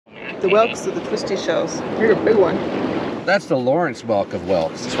The whelks are the twisty shells. Here's a big one. That's the Lawrence whelk of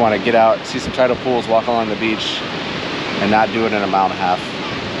whelks. Just want to get out, see some tidal pools, walk along the beach, and not do it in a mile and a half.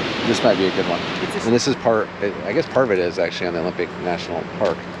 This might be a good one. And this is part, I guess part of it is actually on the Olympic National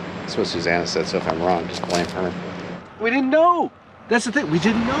Park. That's what Susanna said, so if I'm wrong, just blame her. We didn't know. That's the thing, we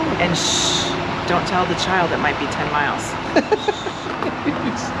didn't know. And shh, don't tell the child it might be 10 miles.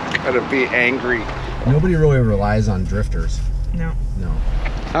 He's gotta be angry. Nobody really relies on drifters. No. No.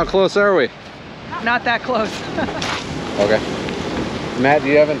 How close are we? Not that close. Okay. Matt, do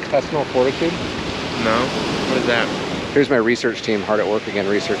you have intestinal fortitude? No. What is that? Here's my research team hard at work again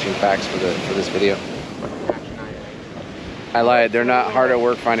researching facts for this video. I lied, they're not hard at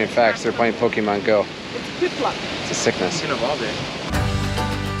work finding facts, they're playing Pokemon Go. It's flip-flop. It's a sickness. You can evolve it.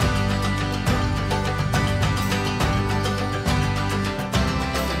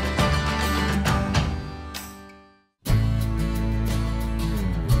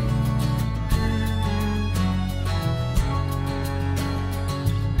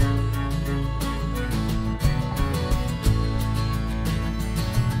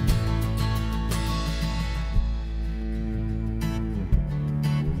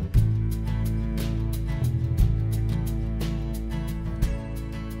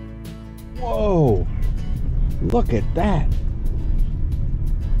 Whoa, look at that.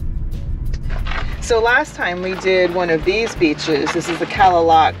 So last time we did one of these beaches. This is the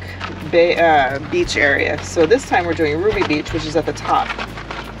Kalaloch beach area. So this time we're doing Ruby Beach, which is at the top.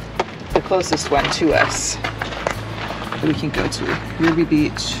 The closest one to us that we can go to. Ruby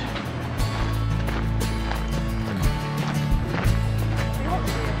Beach.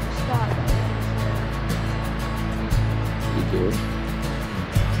 You do.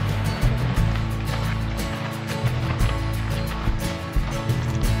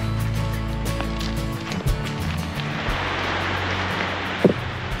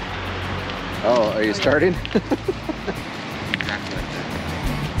 Oh, are you starting?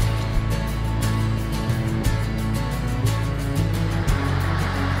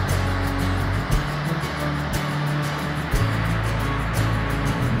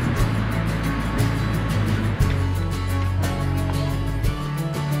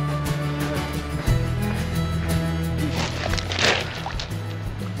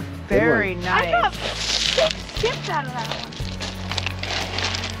 Very nice. I got 6 skips out of that one.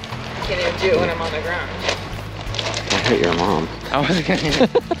 I can't even do it when I'm on the ground. I hit your mom. I was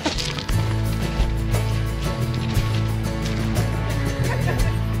gonna.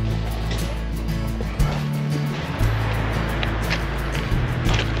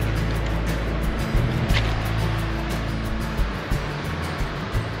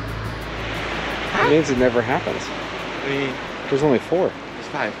 That means it never happens. There's only 4. There's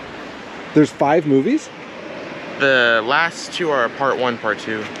 5. There's 5 movies? The last 2 are part 1, part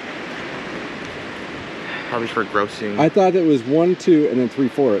 2. Probably for grossing. I thought it was 1, 2, and then 3,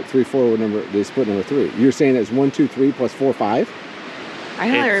 4. 3, 4 were they split number 3. You're saying it's 1, 2, 3 plus 4, 5? I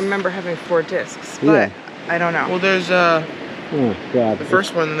only remember having 4 discs, but Yeah. I don't know. Well, there's Oh God. the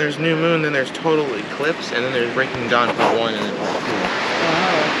first one, then there's New Moon, then there's Total Eclipse, and then there's Breaking Dawn part 1, and then part 2.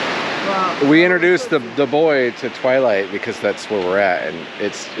 Oh. Well, We introduced the boy to Twilight because that's where we're at, and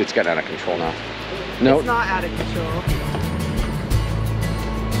it's gotten out of control now. No. it's not out of control.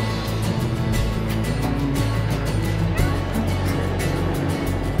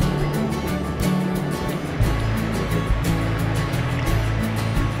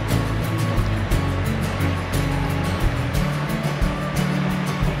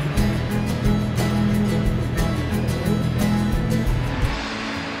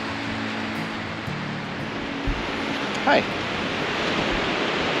 Hi.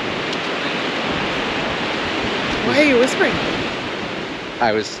 Why are you whispering?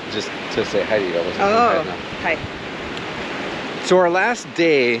 I was just to say hi to you. I wasn't saying Oh, hi. hi. So our last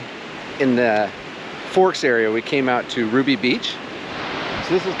day in the Forks area, we came out to Ruby Beach.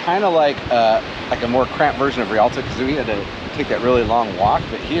 So this is kind of like a more cramped version of Rialto because we had to take that really long walk.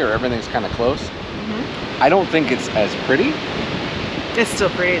 But here, everything's kind of close. I don't think it's as pretty, It's still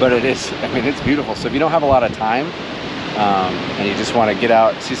pretty. but it is. I mean, it's beautiful. So if you don't have a lot of time and you just want to get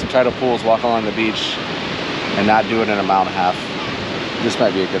out, see some tidal pools, walk along the beach, and not do it in a mile and a half, this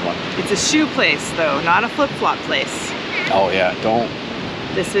might be a good one. It's a shoe place, though, not a flip-flop place. Oh yeah, don't.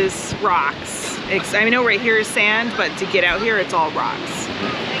 This is rocks. I know right here is sand, but to get out here, it's all rocks.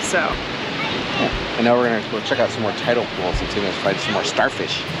 So, Yeah. And now we're gonna go check out some more tidal pools and see if we can find some more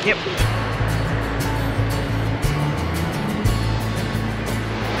starfish. yep.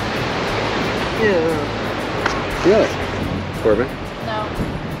 Ew. Feel it, Corbin. No.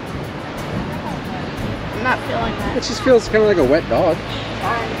 I'm not feeling that. It just feels kind of like a wet dog.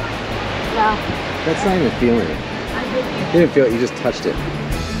 Sorry. Yeah. That's not even feeling it. You didn't feel it, you just touched it.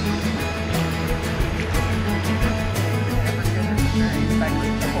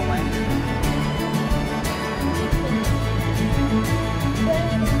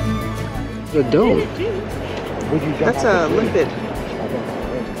 The dome. That's a limpet.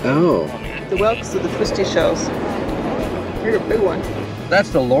 Oh. The whelks with the twisty shells. Here's a big one.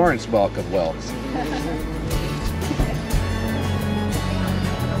 That's the Lawrence whelk of whelks.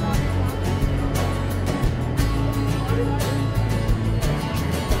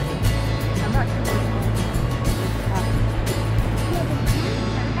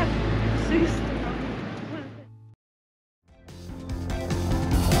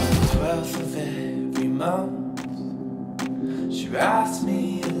 Of every month, she writes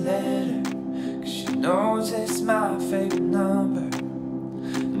me a letter, 'cause she knows it's my favorite number,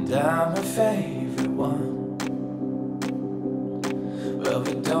 and I'm her favorite one. Well,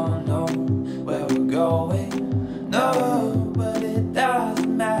 we don't know where we're going, no, but it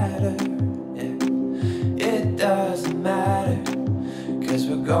doesn't matter, yeah, it doesn't matter, 'cause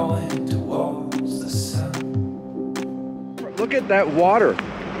we're going towards the sun. Look at that water.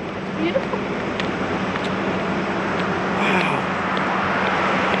 Beautiful. Wow.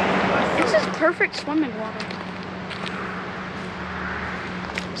 This is perfect swimming water.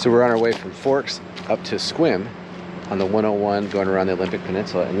 So we're on our way from Forks up to Sequim on the 101 going around the Olympic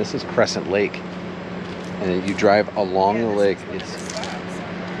Peninsula, and this is Crescent Lake. And you drive along the lake. It's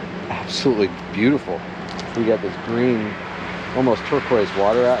absolutely beautiful. We got this green, almost turquoise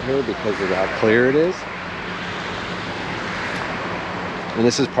water out here because of how clear it is. And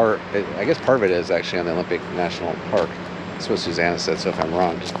this is I guess part of it is actually on the Olympic National Park. That's what Susanna said, so if I'm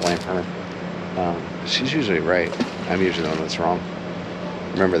wrong, just blame her. She's usually right. I'm usually the one that's wrong.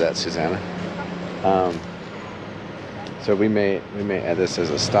 Remember that, Susanna. So we may add this as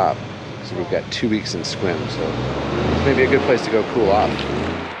a stop. So we've got 2 weeks in Sequim, so it's maybe a good place to go cool off.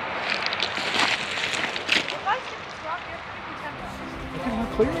 Look at how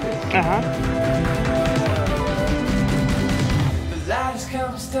clear it is. Lights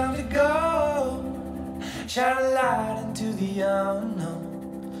come, it's time to go. Shine a light into the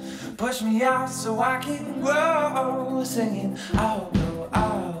unknown. Push me out so I can grow. Singing, I'll go,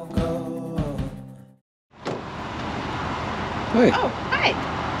 I'll go. Hi. Oh, hi.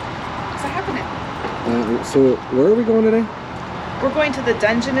 What's happening? So where are we going today? We're going to the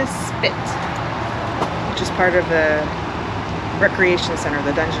Dungeness Spit, which is part of the recreation center,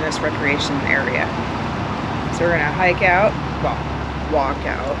 the Dungeness Recreation Area. So we're gonna hike out, well, walk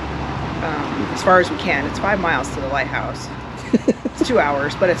out as far as we can. It's 5 miles to the lighthouse. It's 2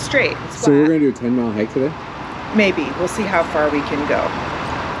 hours, but it's straight. It's So we're flat. gonna do a 10-mile hike today? Maybe. We'll see how far we can go.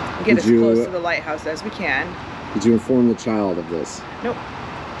 Get as close to the lighthouse as we can. Did you inform the child of this? Nope.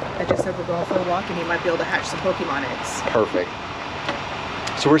 I just said we're going for a walk and he might be able to hatch some Pokemon eggs. Perfect.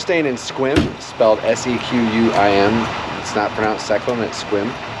 So we're staying in Sequim, spelled S-E-Q-U-I-M. It's not pronounced Sequim, it's Sequim.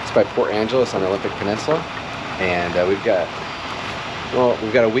 It's by Port Angeles on the Olympic Peninsula. And we've got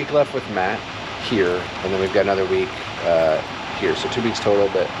a week left with Matt here, and then we've got another week here. So 2 weeks total,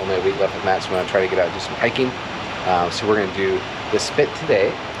 but only a week left with Matt, so we're gonna try to get out and do some hiking. So we're gonna do the Spit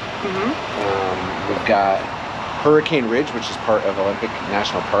today. We've got Hurricane Ridge, which is part of Olympic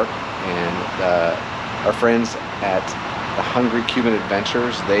National Park, and our friends at the Hungry Cuban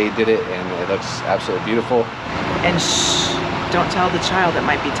Adventures, they did it, and it looks absolutely beautiful. And shh, don't tell the child it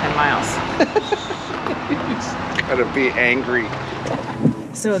might be 10 miles. He's gonna be angry.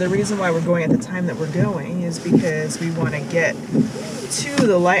 So the reason why we're going at the time that we're going is because we want to get to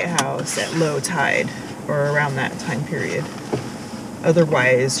the lighthouse at low tide, or around that time period.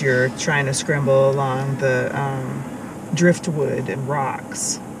 Otherwise, you're trying to scramble along the driftwood and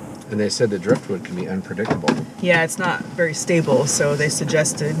rocks. And they said the driftwood can be unpredictable. Yeah, it's not very stable, so they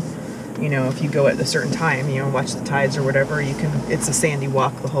suggested, you know, if you go at a certain time, you know, watch the tides or whatever, it's a sandy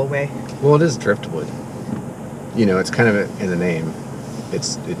walk the whole way. Well, it is driftwood. You know, it's kind of in the name.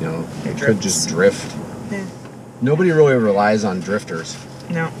 It could just drift. Yeah. Nobody really relies on drifters.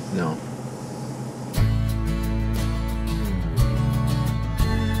 No. No.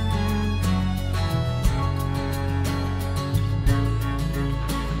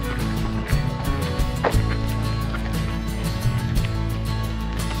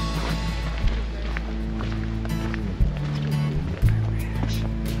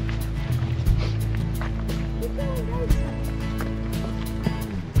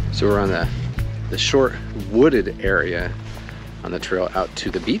 So we're on the short wooded area on the trail out to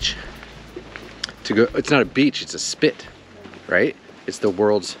the beach. To go, it's not a beach, it's a spit, right? It's the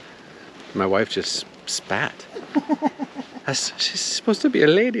world's, my wife just spat. She's supposed to be a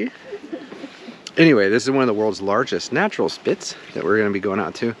lady. Anyway, this is one of the world's largest natural spits that we're going to be going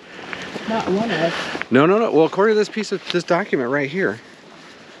out to. Not one of. No. Well, according to this piece of this document right here,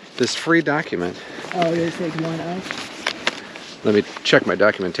 this free document. Oh, they say one of. Let me check my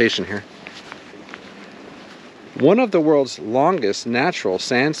documentation here. One of the world's longest natural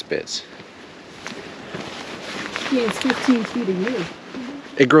sand spits. Yeah, it's 15 feet a year.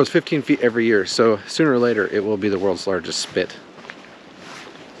 It grows 15 feet every year, so sooner or later it will be the world's largest spit.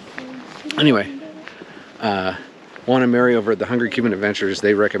 Anyway, Juan and Mary over at the Hungry Cuban Adventures,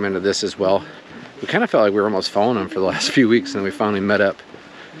 they recommended this as well. We kind of felt like we were almost following them for the last few weeks, and we finally met up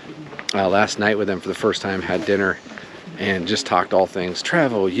last night with them for the first time, had dinner, and just talked all things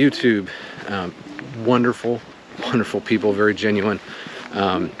travel, YouTube. Wonderful people, very genuine.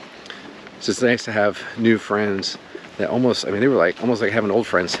 So it's nice to have new friends that almost, I mean, they were like almost like having old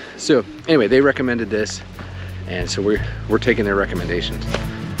friends. So anyway, they recommended this, and so we're taking their recommendations.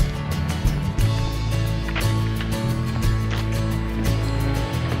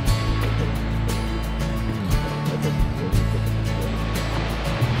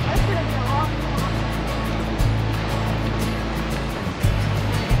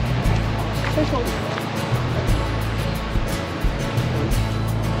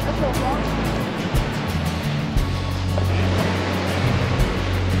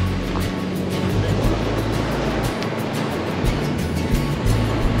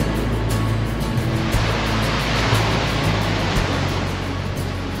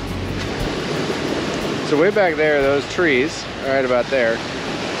 So way back there, those trees, right about there,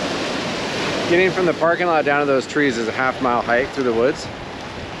 getting from the parking lot down to those trees is a half-mile hike through the woods.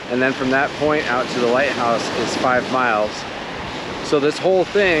 And then from that point out to the lighthouse is 5 miles. So this whole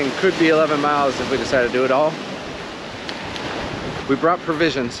thing could be 11 miles if we decide to do it all. We brought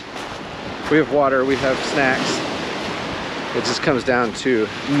provisions. We have water, we have snacks. It just comes down to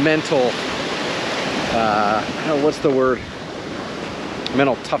mental, I don't know, what's the word?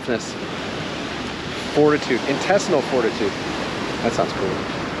 Mental toughness. Fortitude, intestinal fortitude. That sounds cool.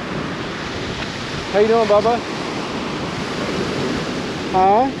 How you doing, Bubba?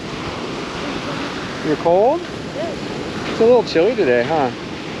 Huh? You're cold? Yeah. It's a little chilly today, huh? I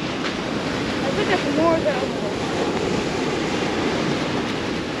think it's more than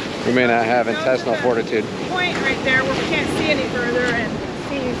We may not have intestinal fortitude. Point right there where we can't see any further and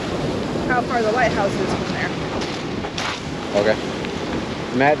see how far the lighthouse is from there. Okay.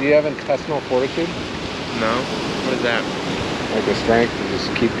 Matt, do you have intestinal fortitude? No? What is that? Like the strength to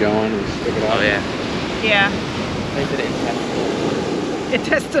just keep going and stick it out? Oh, yeah. Yeah. They said intestinal.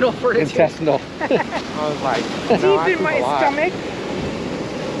 Intestinal fortitude. Intestinal. I was like, Deep no, I in poop my a lot. stomach.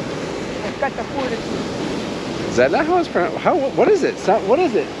 I've got the fortitude. Is that not how it's pronounced? What is it? What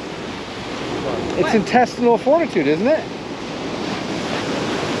is it? It's What? Intestinal fortitude, isn't it?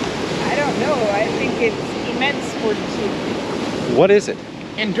 I don't know. I think it's immense fortitude. What is it?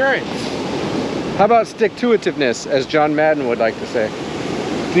 Endurance. How about stick-to-itiveness, as John Madden would like to say?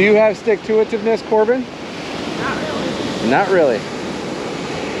 Do you have stick-to-itiveness, Corbin? Not really. Not really.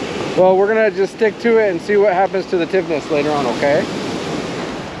 Well, we're gonna just stick to it and see what happens to the tiveness later on, okay?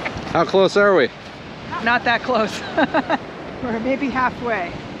 How close are we? Not that close. We're maybe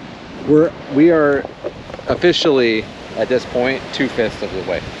halfway. We are officially, at this point, 2/5 of the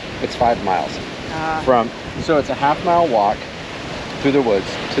way. It's 5 miles. So it's a half-mile walk through the woods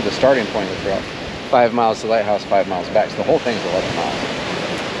to the starting point of the trail. 5 miles to the lighthouse, 5 miles back. So the whole thing's 11 miles.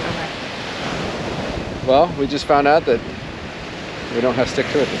 Okay. Well, we just found out that we don't have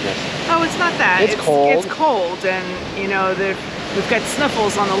stick-to-itiveness. Oh, it's not that. It's cold. It's cold, and you know we've got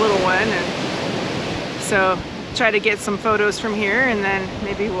sniffles on the little one, and so try to get some photos from here, and then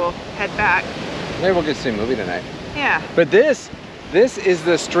maybe we'll head back. Maybe we'll get to see a movie tonight. Yeah. But this is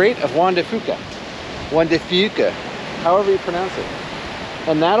the Strait of Juan de Fuca. Juan de Fuca, however you pronounce it.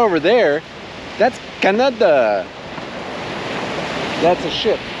 And that over there, that's Canada. That's a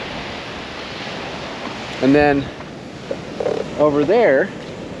ship. And then over there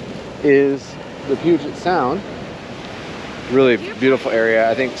is the Puget Sound. Really beautiful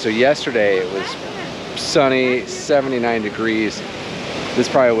area. I think so. Yesterday it was sunny, 79 degrees. This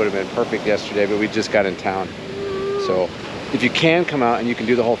probably would have been perfect yesterday, but we just got in town. So if you can come out and you can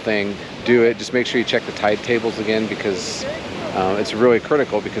do the whole thing, do it. Just make sure you check the tide tables again, because it's really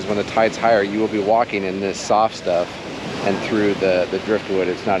critical, because when the tide's higher, you will be walking in this soft stuff and through the driftwood.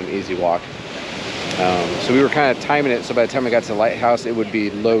 It's not an easy walk. So we were kind of timing it so by the time we got to the lighthouse, it would be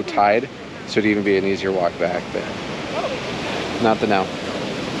low tide, so it'd even be an easier walk back, but not the now.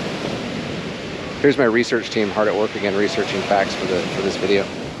 Here's my research team hard at work again, researching facts for this video.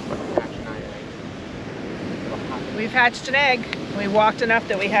 We've hatched an egg. We walked enough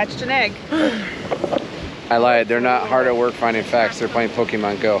that we hatched an egg. I lied. They're not hard at work finding facts. They're playing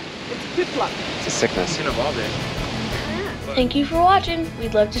Pokemon Go. It's good luck. It's a sickness. It's evolved it. Thank you for watching.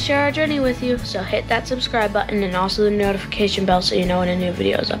 We'd love to share our journey with you, so hit that subscribe button and also the notification bell so you know when a new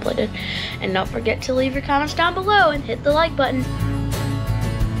video is uploaded. And don't forget to leave your comments down below and hit the like button.